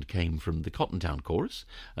James Bond came from the Cottontown Chorus,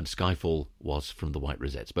 and Skyfall was from the White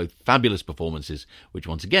Rosettes. Both fabulous performances, which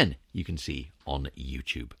once again you can see on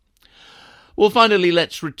YouTube. Well, finally,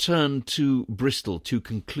 let's return to Bristol to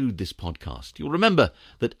conclude this podcast. You'll remember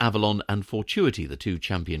that Avalon and Fortuity, the two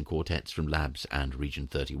champion quartets from Labs and Region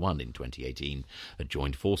 31 in 2018, had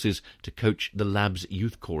joined forces to coach the Labs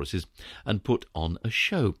youth choruses and put on a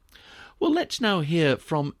show. Well, let's now hear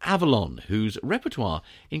from Avalon, whose repertoire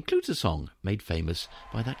includes a song made famous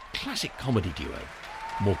by that classic comedy duo,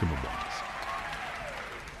 Morecambe and Wise.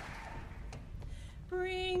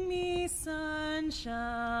 Bring me sunshine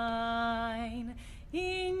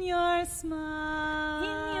in your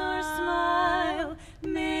smile,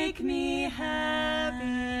 make me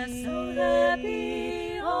happy, so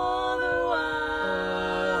happy all the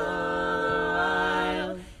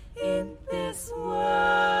while. In this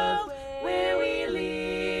world where we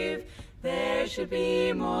live, there should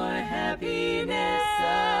be more happiness,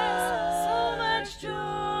 so much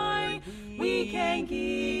joy we can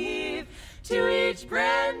give to each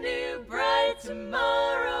brand new bright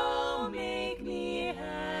tomorrow. Make me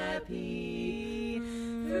happy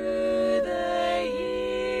through the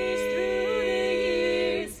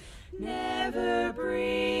years. Never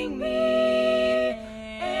bring me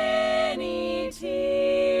any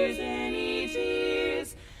tears.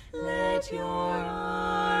 Let your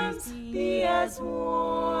arms be as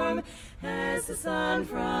warm as the sun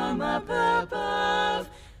from up above.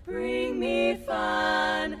 Bring me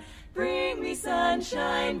fun, bring me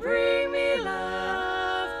sunshine, bring me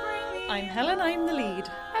love. I'm Helen, I'm the lead.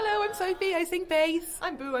 Hello, I'm Sophie, I sing bass.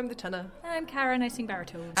 I'm Boo, I'm the tenor. I'm Karen, I sing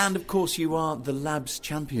baritone. And of course you are the Labs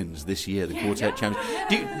champions this year, the quartet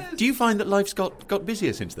champions. Do you find that life's got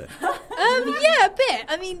busier since then? Yeah, a bit.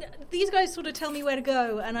 I mean, these guys sort of tell me where to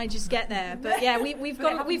go, and I just get there. But yeah, we've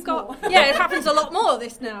got. Yeah, it happens a lot more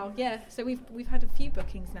this now. Yeah, so we've had a few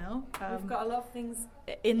bookings now. We've got a lot of things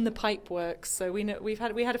in the pipe works. So we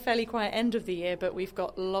had a fairly quiet end of the year, but we've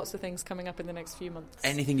got lots of things coming up in the next few months.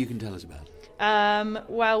 Anything you can tell us about?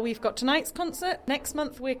 Well, we've got tonight's concert. Next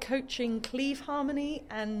month we're coaching Cleve Harmony,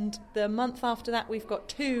 and the month after that we've got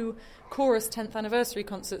 2 chorus 10th anniversary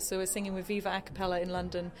concerts. So we're singing with Viva a Cappella in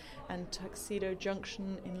London and Tuxedo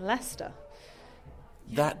Junction in Leicester.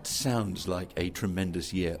 That sounds like a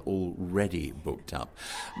tremendous year already booked up.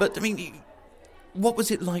 But, I mean, what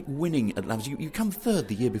was it like winning at Labs? You come third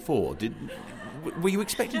the year before. Were you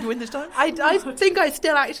expecting to win this time? I think I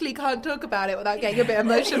still actually can't talk about it without getting a bit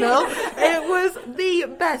emotional. It was the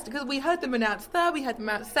best because we heard them announce third, we heard them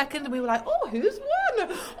announce second, and we were like, oh, who's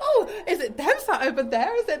won? Oh, is it them sat over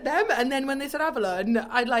there? Is it them? And then when they said Avalon,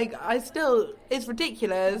 it's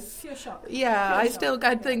ridiculous. Pure shock. Yeah, I still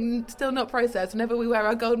got things still not processed. Whenever we wear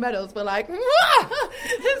our gold medals, we're like,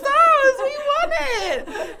 it's ours, we won it.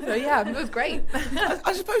 So yeah, it was great.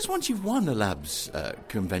 I suppose once you've won a Labs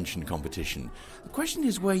convention competition, the question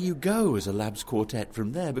is where you go as a Labs quartet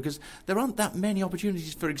from there, because there aren't that many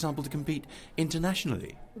opportunities, for example, to compete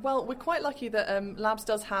internationally. Well, we're quite lucky that Labs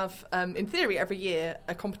does have, in theory, every year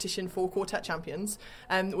a competition for quartet champions,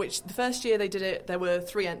 which the first year they did it, there were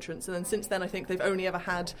 3 entrants, and then since then I think they've only ever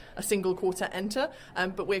had a single quartet enter,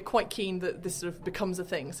 but we're quite keen that this sort of becomes a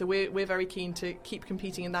thing. So we're very keen to keep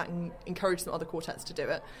competing in that and encourage some other quartets to do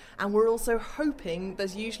it. And we're also hoping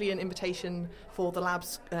there's usually an invitation for the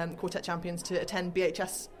Labs quartet champions to attend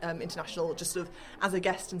BHS International just sort of as a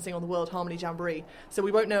guest and sing on the World Harmony Jamboree. So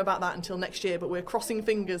we won't know about that until next year, but we're crossing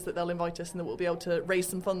fingers that they'll invite us and that we'll be able to raise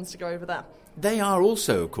some funds to go over there. They are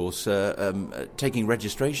also, of course, taking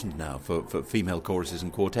registrations now for female choruses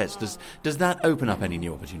and quartets. Does that open up any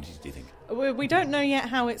new opportunities, do you think? We don't know yet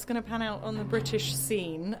how it's going to pan out on the British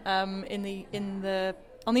scene. On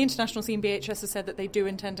the international scene, BHS has said that they do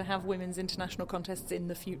intend to have women's international contests in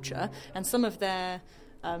the future, and some of their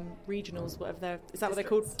regionals, whatever is that what they're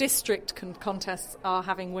called? District contests are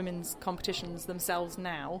having women's competitions themselves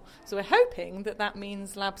now. So we're hoping that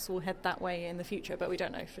means Labs will head that way in the future, but we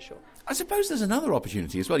don't know for sure. I suppose there's another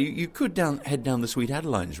opportunity as well. You could head down the Sweet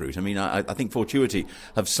Adelines route. I mean, I think Fortuity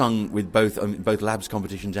have sung with both Labs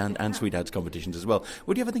competitions and Sweet Ads competitions as well.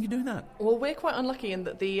 Would you ever think of doing that? Well, we're quite unlucky in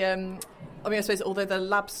that I suppose although the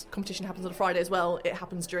Labs competition happens on a Friday as well, it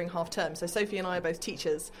happens during half term. So Sophie and I are both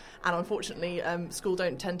teachers, and unfortunately, school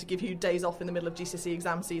don't tend to give you days off in the middle of GCSE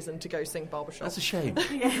exam season to go sing barbershop. That's a shame.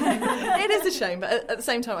 It is a shame, but at the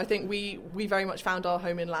same time, I think we very much found our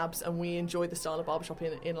home in Labs, and we enjoy the style of barbershop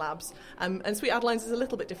in Labs. And Sweet Adelines is a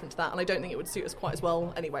little bit different to that, and I don't think it would suit us quite as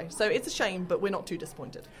well anyway. So it's a shame, but we're not too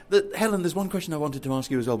disappointed. Helen, there's one question I wanted to ask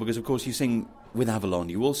you as well, because of course you sing with Avalon,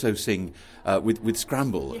 you also sing with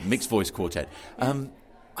Scramble, yes. Mixed voice quartet.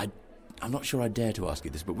 I'm not sure I dare to ask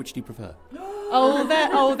you this, but which do you prefer?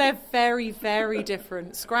 They're very, very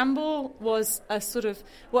different. Scramble was a sort of,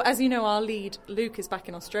 well, as you know, our lead, Luke, is back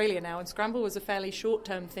in Australia now, and Scramble was a fairly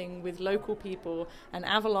short-term thing with local people, and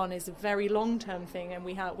Avalon is a very long-term thing, and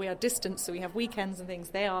we are distant, so we have weekends and things.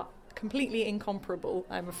 They are completely incomparable,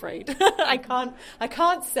 I'm afraid. I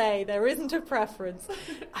can't say there isn't a preference.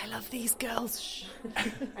 I love these girls. Shh.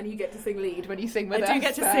 And you get to sing lead when you sing with us. I do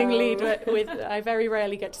get to sing lead with I very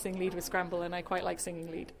rarely get to sing lead with Scramble, and I quite like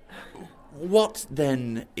singing lead. What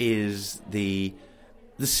then is the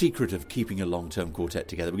secret of keeping a long-term quartet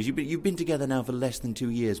together? Because you've been together now for less than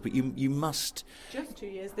 2 years, but you must... Just 2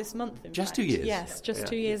 years this month, in Just fact. 2 years? Yes, just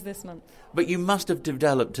 2 years this month. But you must have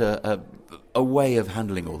developed a way of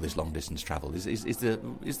handling all this long-distance travel. Is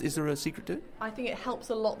there a secret to it? I think it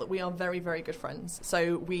helps a lot that we are very, very good friends.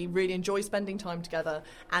 So we really enjoy spending time together,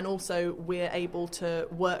 and also we're able to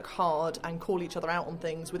work hard and call each other out on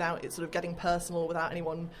things without it sort of getting personal, without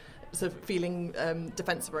anyone sort of feeling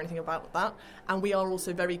defensive or anything about that. And we are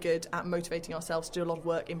also very good at motivating ourselves to do a lot of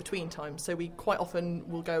work in between times. So we quite often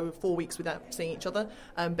will go 4 weeks without seeing each other,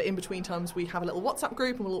 but in between times we have a little WhatsApp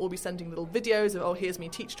group, and we'll all be sending little videos of, here's me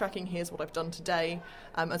teach tracking, here's what I've done today.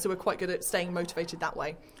 And so we're quite good at staying motivated that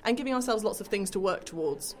way and giving ourselves lots of things to work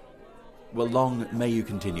towards. Well, long may you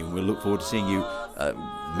continue, and we'll look forward to seeing you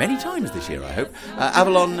many times this year, I hope.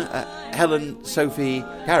 Avalon, Helen, Sophie,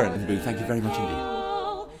 Karen and Boo, thank you very much indeed.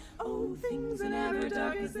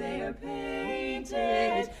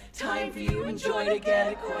 Time for you and Joy to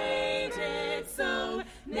get acquainted, so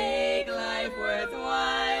make life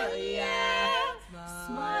worthwhile, yeah.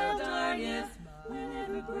 Smile, darn yes,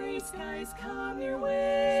 whenever gray skies come your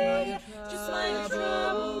way. Just smile your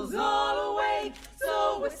troubles all away,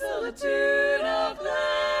 so with a tune of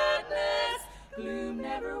gladness, gloom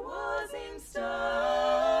never was in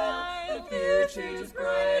sight. The future is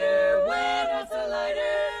brighter when hearts are lighter.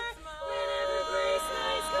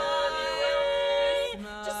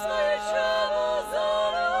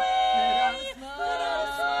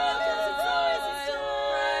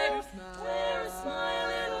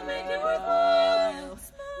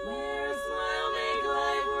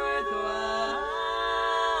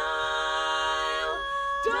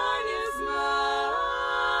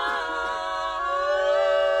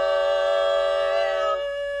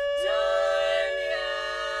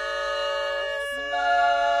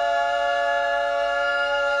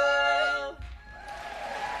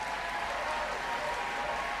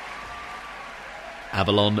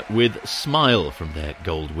 Avalon with Smile from their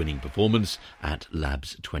gold-winning performance at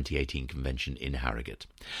Labs 2018 convention in Harrogate.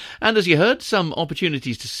 And as you heard, some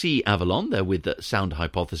opportunities to see Avalon. They're with the Sound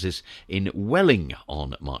Hypothesis in Welling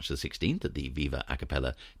on March the 16th at the Viva a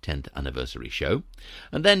Cappella 10th anniversary show.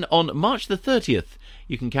 And then on March the 30th,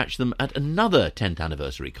 you can catch them at another 10th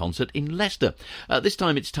anniversary concert in Leicester. This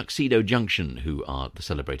time it's Tuxedo Junction, who are the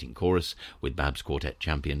celebrating chorus, with Babs Quartet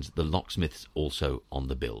champions, the Locksmiths, also on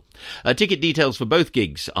the bill. Ticket details for both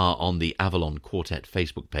gigs are on the Avalon Quartet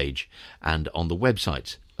Facebook page and on the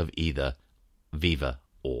websites of either Viva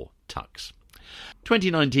or Tux.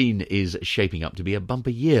 2019 is shaping up to be a bumper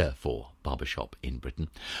year for barbershop in Britain,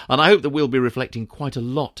 and I hope that we'll be reflecting quite a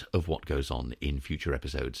lot of what goes on in future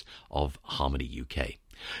episodes of Harmony UK.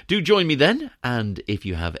 Do join me then, and if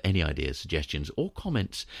you have any ideas, suggestions or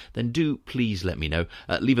comments, then do please let me know.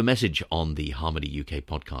 Leave a message on the Harmony UK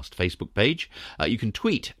podcast Facebook page. You can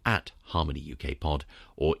tweet at Harmony UK Pod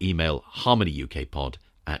or email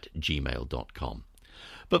harmonyukpod@gmail.com.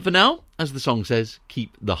 But for now, as the song says,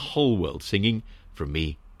 keep the whole world singing. From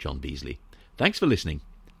me, John Beasley. Thanks for listening,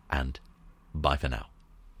 and bye for now.